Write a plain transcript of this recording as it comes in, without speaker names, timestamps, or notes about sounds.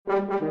Today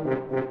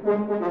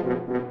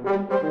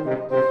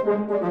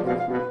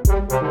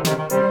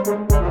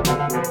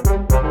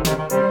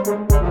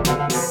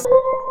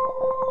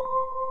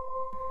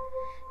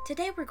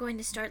we're going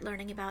to start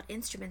learning about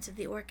instruments of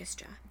the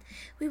orchestra.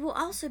 We will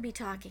also be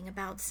talking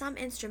about some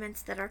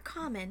instruments that are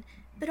common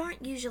but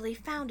aren't usually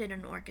found in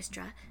an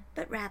orchestra,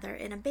 but rather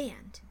in a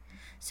band.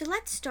 So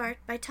let's start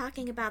by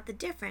talking about the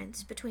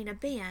difference between a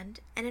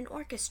band and an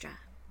orchestra.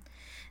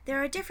 There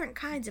are different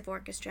kinds of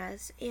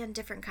orchestras and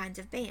different kinds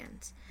of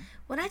bands.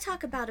 When I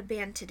talk about a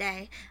band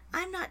today,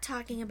 I'm not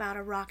talking about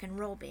a rock and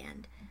roll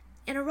band.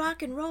 In a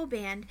rock and roll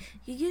band,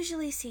 you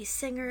usually see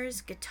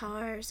singers,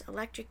 guitars,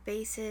 electric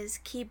basses,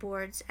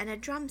 keyboards, and a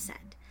drum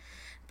set.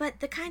 But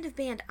the kind of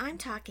band I'm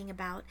talking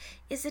about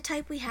is the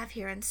type we have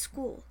here in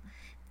school.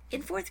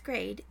 In 4th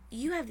grade,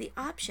 you have the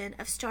option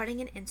of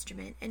starting an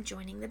instrument and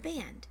joining the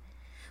band.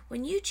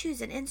 When you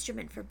choose an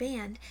instrument for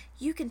band,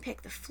 you can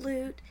pick the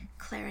flute,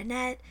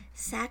 clarinet,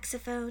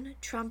 saxophone,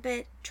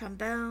 trumpet,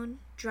 trombone,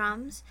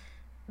 drums,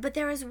 but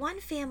there is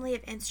one family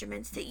of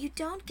instruments that you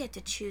don't get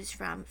to choose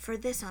from for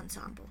this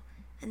ensemble,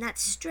 and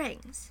that's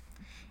strings.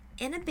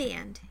 In a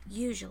band,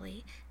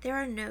 usually, there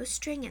are no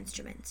string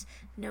instruments,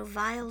 no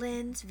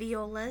violins,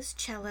 violas,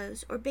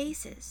 cellos, or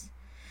basses.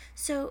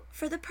 So,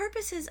 for the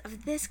purposes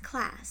of this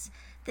class,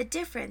 the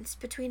difference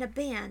between a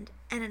band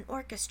and an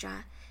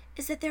orchestra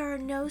is that there are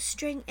no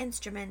string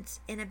instruments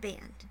in a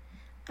band.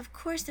 Of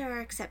course there are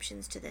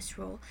exceptions to this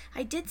rule.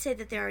 I did say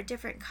that there are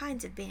different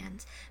kinds of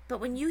bands, but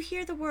when you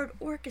hear the word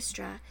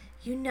orchestra,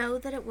 you know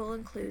that it will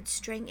include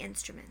string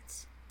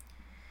instruments.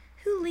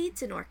 Who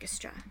leads an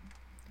orchestra?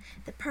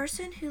 The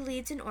person who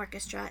leads an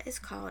orchestra is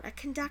called a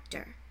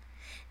conductor.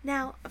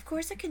 Now, of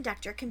course, a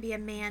conductor can be a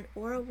man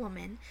or a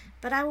woman,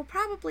 but I will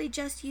probably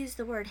just use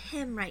the word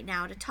him right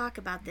now to talk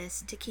about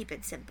this to keep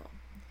it simple.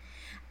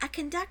 A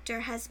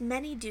conductor has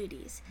many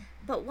duties,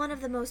 but one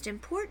of the most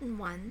important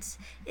ones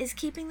is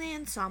keeping the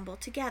ensemble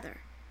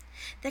together.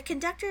 The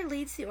conductor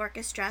leads the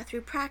orchestra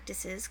through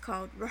practices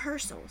called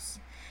rehearsals,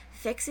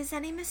 fixes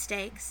any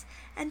mistakes,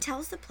 and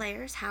tells the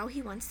players how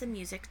he wants the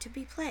music to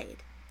be played.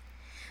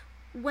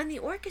 When the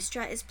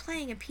orchestra is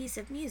playing a piece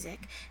of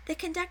music, the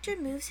conductor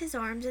moves his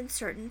arms in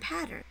certain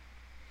patterns.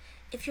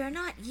 If you're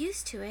not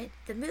used to it,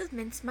 the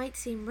movements might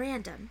seem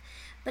random,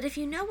 but if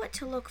you know what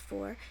to look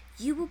for,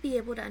 you will be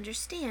able to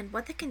understand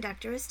what the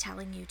conductor is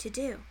telling you to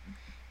do.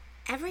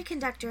 Every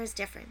conductor is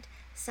different.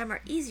 Some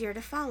are easier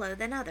to follow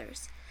than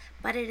others,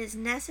 but it is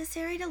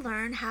necessary to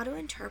learn how to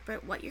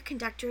interpret what your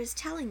conductor is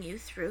telling you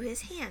through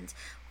his hands,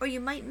 or you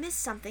might miss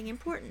something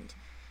important.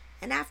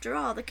 And after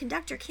all, the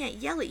conductor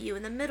can't yell at you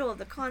in the middle of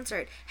the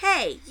concert,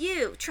 "Hey,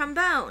 you,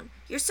 trombone,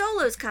 your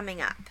solo's coming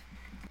up."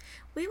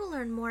 We will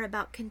learn more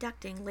about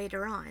conducting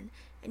later on,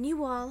 and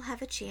you all have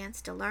a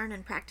chance to learn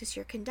and practice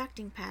your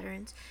conducting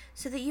patterns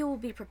so that you will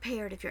be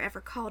prepared if you're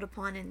ever called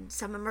upon in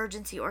some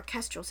emergency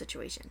orchestral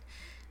situation.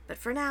 But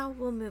for now,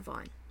 we'll move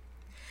on.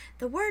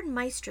 The word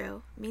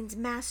maestro means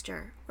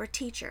master or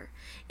teacher.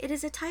 It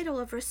is a title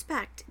of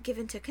respect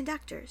given to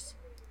conductors.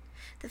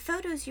 The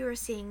photos you are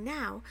seeing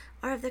now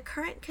are of the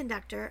current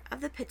conductor of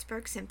the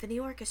Pittsburgh Symphony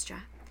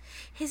Orchestra.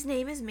 His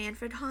name is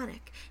Manfred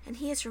Honeck, and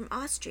he is from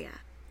Austria.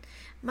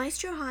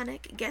 Maestro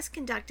Honeck guest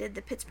conducted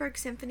the Pittsburgh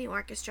Symphony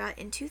Orchestra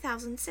in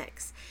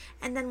 2006,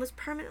 and then was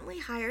permanently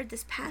hired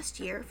this past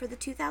year for the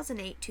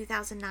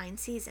 2008-2009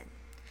 season.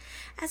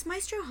 As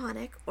Maestro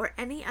Honeck or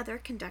any other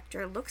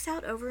conductor looks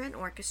out over an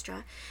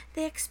orchestra,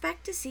 they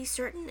expect to see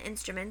certain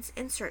instruments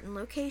in certain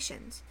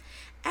locations.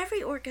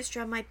 Every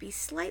orchestra might be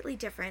slightly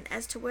different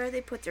as to where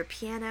they put their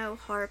piano,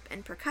 harp,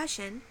 and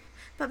percussion,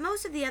 but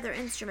most of the other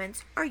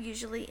instruments are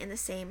usually in the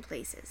same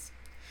places.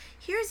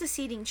 Here is a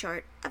seating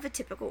chart of a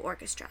typical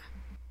orchestra.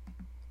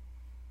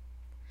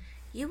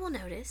 You will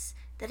notice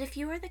that if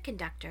you are the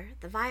conductor,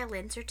 the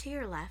violins are to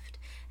your left,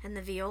 and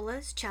the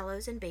violas,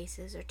 cellos, and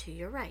basses are to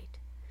your right.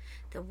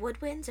 The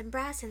woodwinds and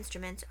brass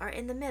instruments are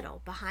in the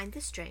middle, behind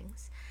the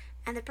strings,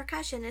 and the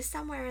percussion is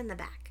somewhere in the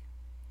back.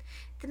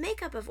 The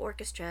makeup of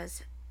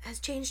orchestras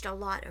has changed a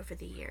lot over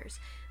the years,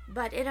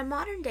 but in a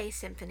modern-day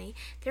symphony,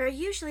 there are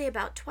usually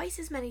about twice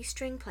as many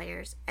string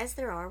players as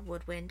there are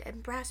woodwind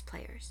and brass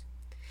players.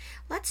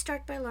 Let's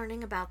start by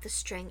learning about the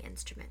string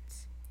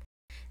instruments.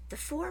 The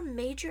 4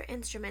 major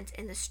instruments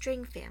in the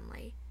string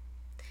family,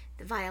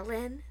 the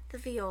violin, the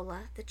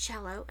viola, the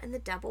cello, and the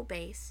double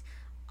bass,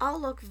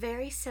 all look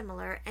very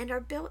similar and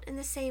are built in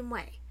the same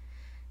way.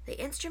 The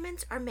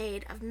instruments are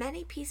made of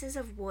many pieces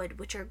of wood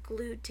which are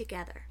glued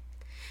together.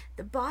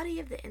 The body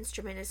of the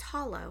instrument is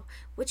hollow,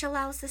 which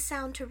allows the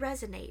sound to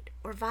resonate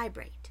or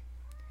vibrate.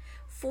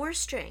 4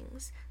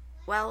 strings,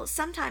 well,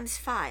 sometimes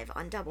 5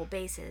 on double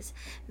basses,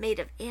 made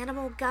of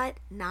animal gut,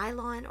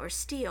 nylon, or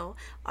steel,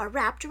 are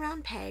wrapped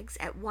around pegs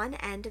at one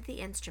end of the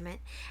instrument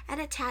and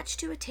attached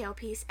to a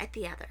tailpiece at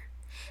the other.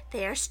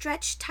 They are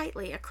stretched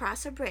tightly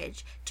across a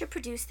bridge to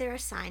produce their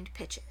assigned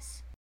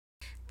pitches.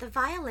 The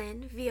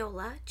violin,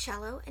 viola,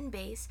 cello, and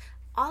bass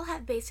all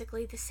have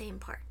basically the same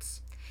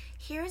parts.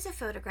 Here is a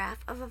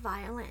photograph of a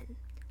violin.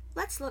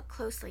 Let's look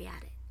closely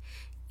at it.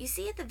 You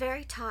see at the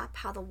very top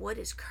how the wood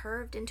is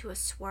curved into a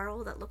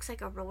swirl that looks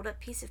like a rolled up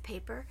piece of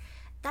paper?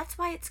 That's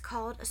why it's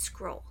called a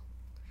scroll.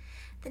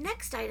 The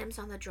next items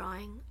on the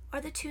drawing are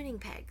the tuning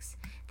pegs.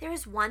 There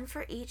is one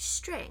for each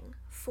string,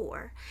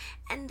 4,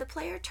 and the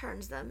player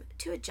turns them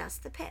to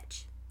adjust the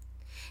pitch.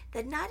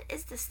 The nut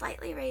is the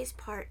slightly raised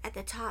part at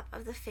the top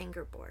of the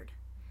fingerboard.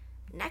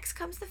 Next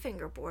comes the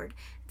fingerboard,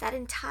 that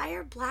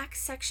entire black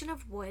section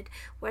of wood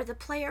where the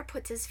player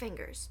puts his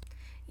fingers.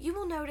 You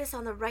will notice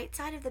on the right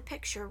side of the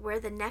picture where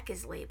the neck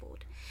is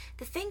labeled.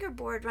 The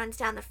fingerboard runs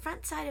down the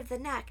front side of the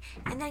neck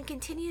and then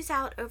continues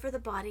out over the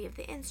body of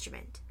the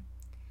instrument.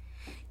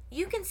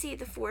 You can see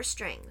the 4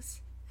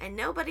 strings, and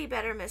nobody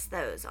better miss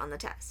those on the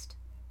test.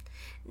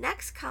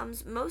 Next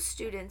comes most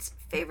students'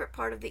 favorite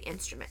part of the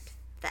instrument,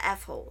 the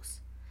F-holes.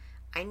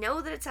 I know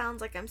that it sounds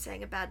like I'm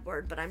saying a bad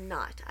word, but I'm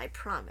not, I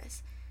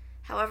promise.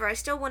 However, I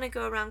still want to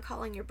go around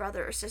calling your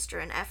brother or sister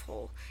an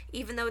F-hole.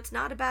 Even though it's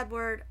not a bad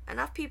word,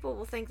 enough people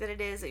will think that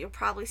it is that you'll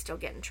probably still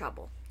get in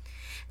trouble.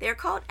 They are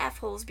called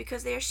F-holes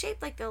because they are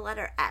shaped like the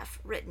letter F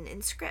written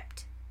in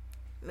script.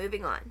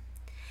 Moving on.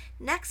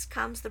 Next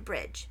comes the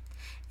bridge.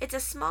 It's a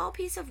small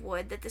piece of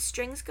wood that the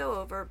strings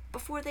go over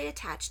before they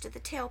attach to the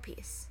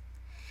tailpiece.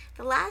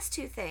 The last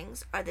 2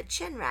 things are the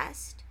chin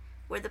rest,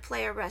 where the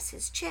player rests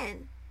his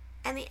chin,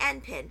 and the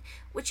end pin,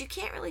 which you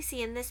can't really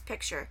see in this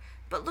picture,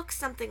 but looks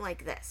something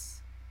like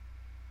this.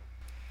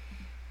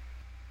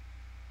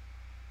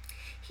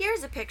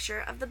 Here's a picture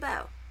of the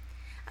bow.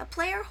 A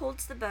player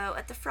holds the bow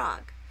at the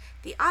frog.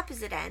 The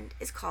opposite end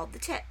is called the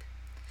tip.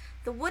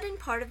 The wooden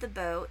part of the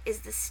bow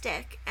is the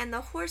stick, and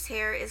the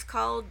horsehair is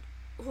called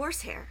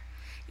horsehair.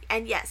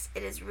 And yes,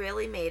 it is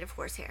really made of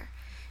horsehair.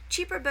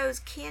 Cheaper bows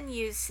can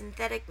use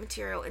synthetic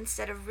material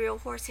instead of real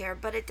horsehair,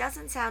 but it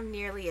doesn't sound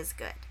nearly as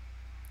good.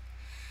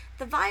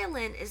 The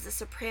violin is the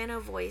soprano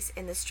voice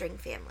in the string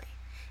family.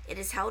 It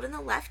is held in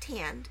the left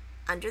hand,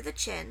 under the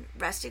chin,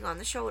 resting on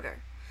the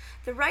shoulder.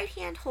 The right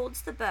hand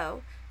holds the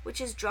bow, which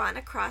is drawn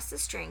across the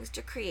strings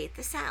to create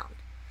the sound.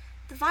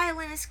 The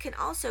violinist can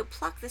also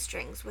pluck the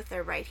strings with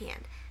their right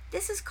hand.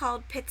 This is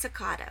called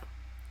pizzicato.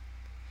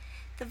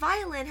 The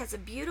violin has a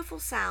beautiful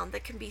sound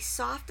that can be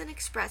soft and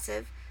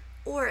expressive,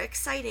 or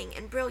exciting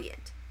and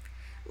brilliant.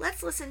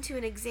 Let's listen to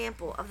an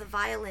example of the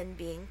violin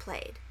being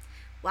played.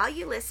 While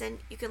you listen,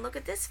 you can look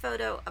at this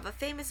photo of a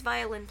famous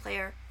violin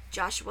player,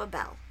 Joshua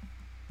Bell.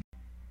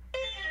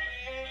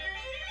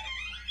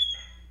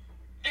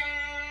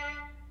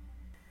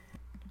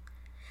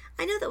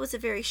 I know that was a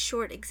very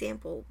short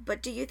example,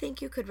 but do you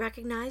think you could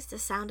recognize the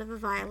sound of a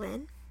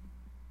violin?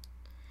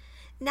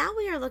 Now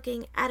we are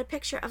looking at a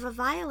picture of a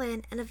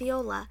violin and a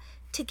viola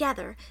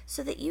together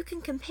so that you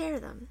can compare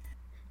them.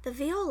 The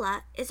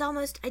viola is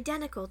almost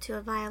identical to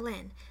a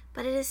violin,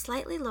 but it is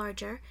slightly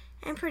larger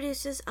and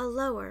produces a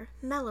lower,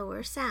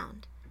 mellower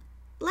sound.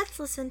 Let's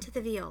listen to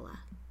the viola.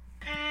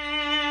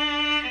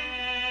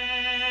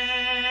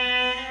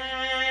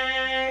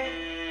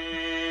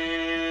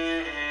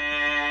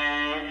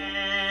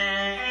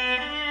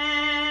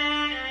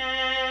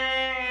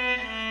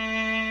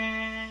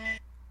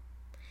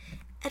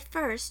 At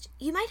first,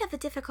 you might have a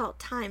difficult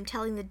time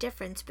telling the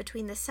difference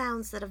between the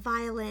sounds that a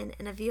violin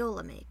and a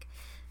viola make,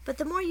 but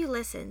the more you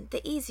listen,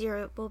 the easier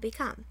it will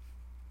become.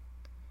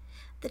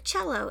 The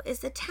cello is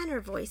the tenor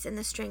voice in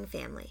the string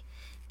family.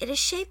 It is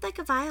shaped like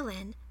a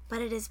violin,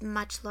 but it is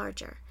much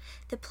larger.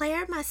 The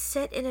player must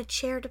sit in a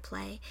chair to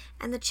play,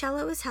 and the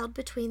cello is held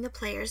between the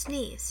player's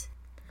knees.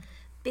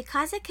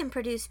 Because it can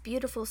produce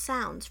beautiful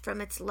sounds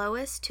from its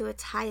lowest to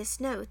its highest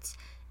notes,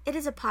 it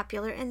is a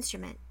popular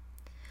instrument.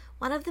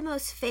 One of the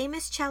most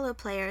famous cello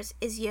players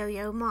is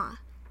Yo-Yo Ma.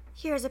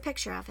 Here is a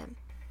picture of him.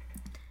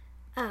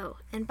 Oh,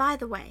 and by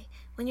the way,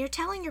 when you're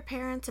telling your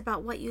parents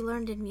about what you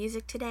learned in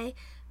music today,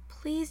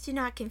 please do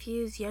not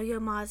confuse Yo-Yo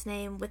Ma's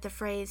name with the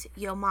phrase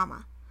Yo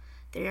Mama.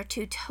 They are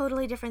 2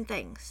 totally different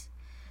things.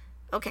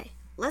 Okay,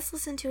 let's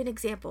listen to an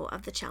example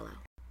of the cello.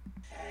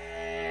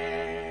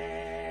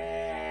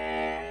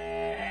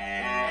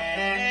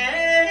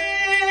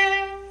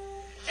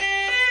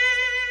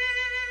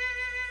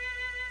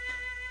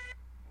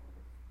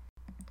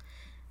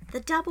 The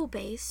double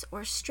bass,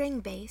 or string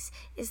bass,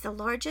 is the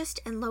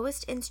largest and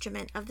lowest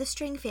instrument of the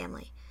string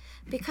family.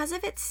 Because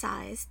of its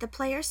size, the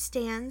player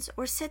stands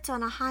or sits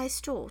on a high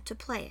stool to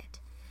play it.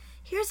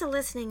 Here's a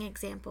listening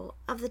example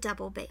of the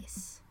double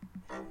bass.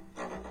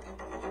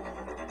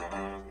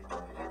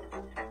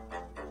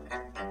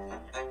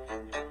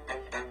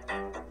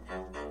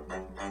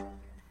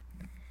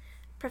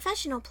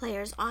 Professional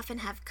players often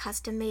have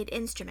custom-made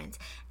instruments,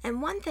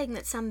 and one thing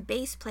that some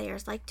bass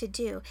players like to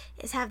do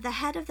is have the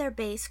head of their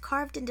bass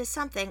carved into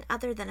something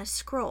other than a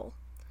scroll.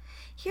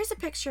 Here's a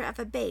picture of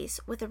a bass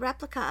with a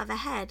replica of a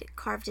head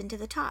carved into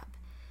the top.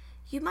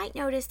 You might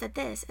notice that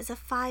this is a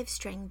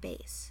 5-string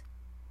bass.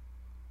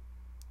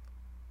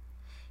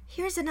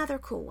 Here's another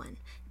cool one.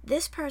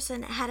 This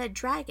person had a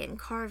dragon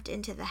carved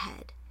into the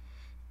head.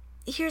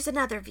 Here's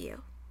another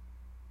view.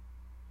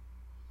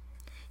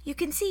 You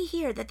can see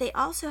here that they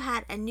also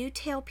had a new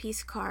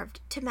tailpiece carved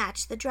to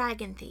match the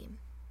dragon theme.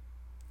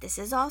 This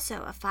is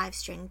also a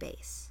 5-string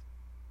bass.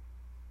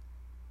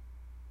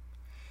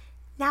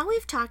 Now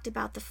we've talked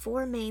about the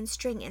 4 main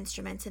string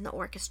instruments in the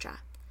orchestra.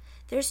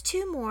 There's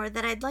 2 more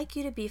that I'd like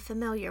you to be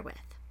familiar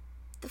with.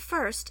 The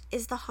first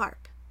is the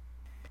harp.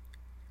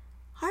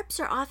 Harps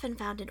are often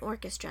found in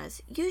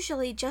orchestras,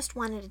 usually just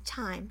one at a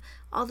time,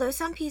 although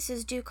some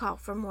pieces do call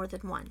for more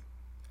than one.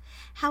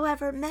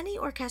 However, many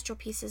orchestral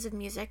pieces of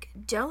music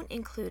don't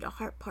include a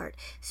harp part,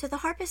 so the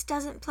harpist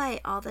doesn't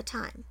play all the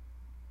time.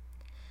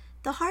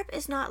 The harp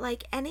is not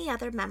like any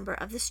other member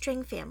of the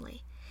string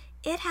family.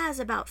 It has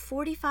about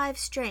 45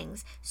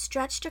 strings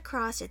stretched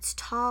across its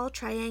tall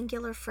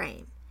triangular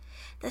frame.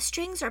 The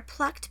strings are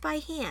plucked by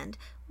hand,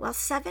 while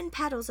 7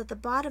 pedals at the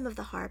bottom of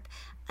the harp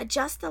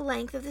adjust the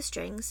length of the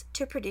strings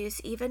to produce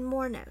even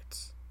more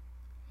notes.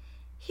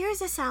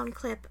 Here's a sound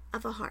clip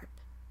of a harp.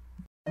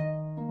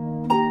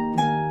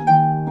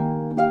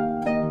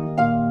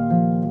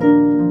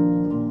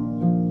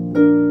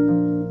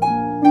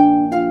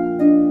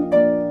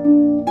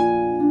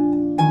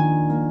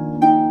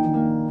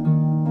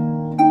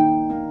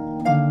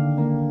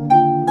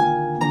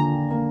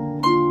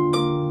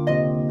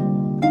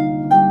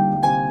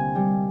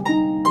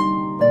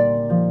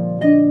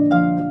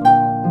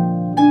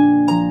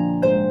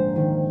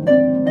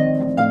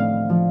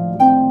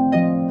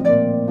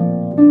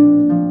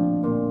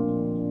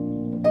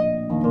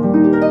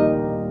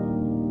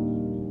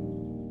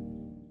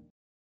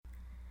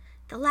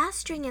 The last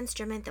string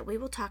instrument that we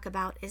will talk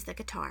about is the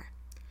guitar.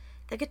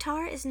 The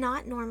guitar is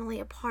not normally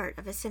a part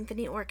of a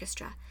symphony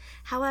orchestra.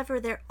 However,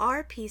 there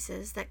are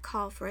pieces that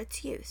call for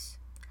its use.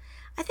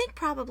 I think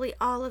probably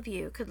all of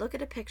you could look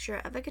at a picture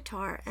of a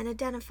guitar and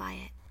identify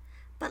it.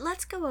 But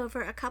let's go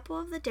over a couple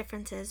of the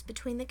differences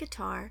between the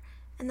guitar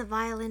and the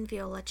violin,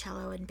 viola,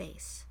 cello, and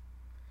bass.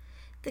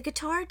 The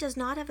guitar does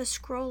not have a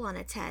scroll on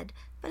its head,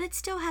 but it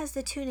still has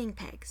the tuning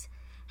pegs.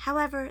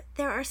 However,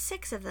 there are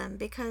 6 of them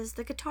because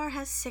the guitar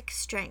has 6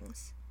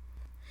 strings.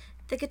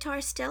 The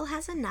guitar still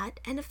has a nut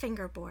and a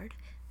fingerboard,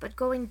 but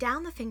going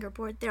down the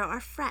fingerboard there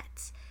are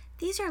frets.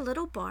 These are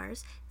little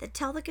bars that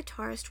tell the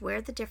guitarist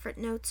where the different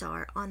notes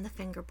are on the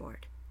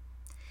fingerboard.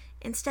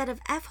 Instead of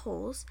F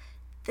holes,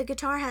 the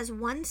guitar has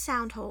 1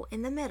 sound hole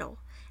in the middle,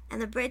 and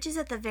the bridge is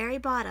at the very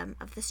bottom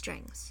of the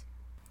strings.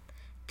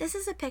 This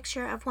is a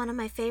picture of one of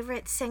my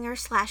favorite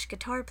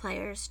singer/guitar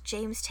players,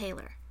 James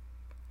Taylor.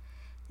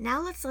 Now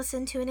let's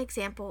listen to an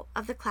example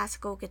of the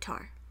classical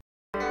guitar.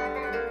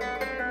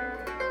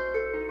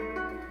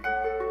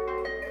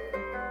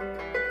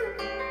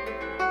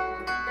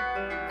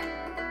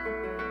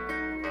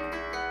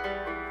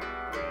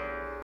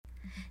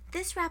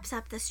 This wraps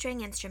up the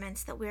string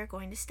instruments that we are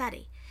going to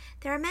study.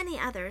 There are many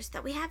others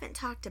that we haven't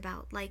talked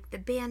about, like the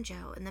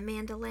banjo and the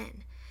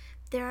mandolin.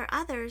 There are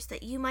others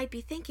that you might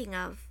be thinking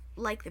of,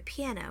 like the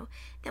piano,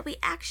 that we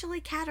actually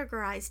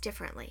categorize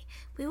differently.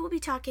 We will be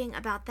talking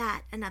about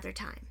that another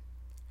time.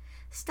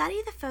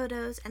 Study the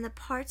photos and the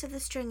parts of the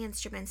string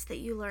instruments that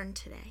you learned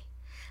today.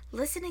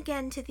 Listen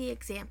again to the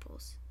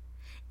examples.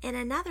 In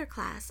another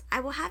class, I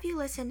will have you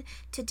listen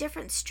to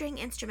different string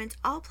instruments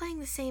all playing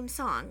the same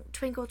song,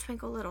 Twinkle,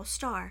 Twinkle, Little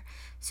Star,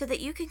 so that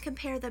you can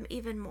compare them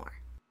even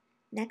more.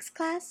 Next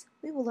class,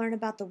 we will learn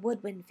about the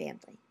woodwind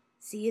family.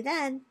 See you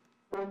then!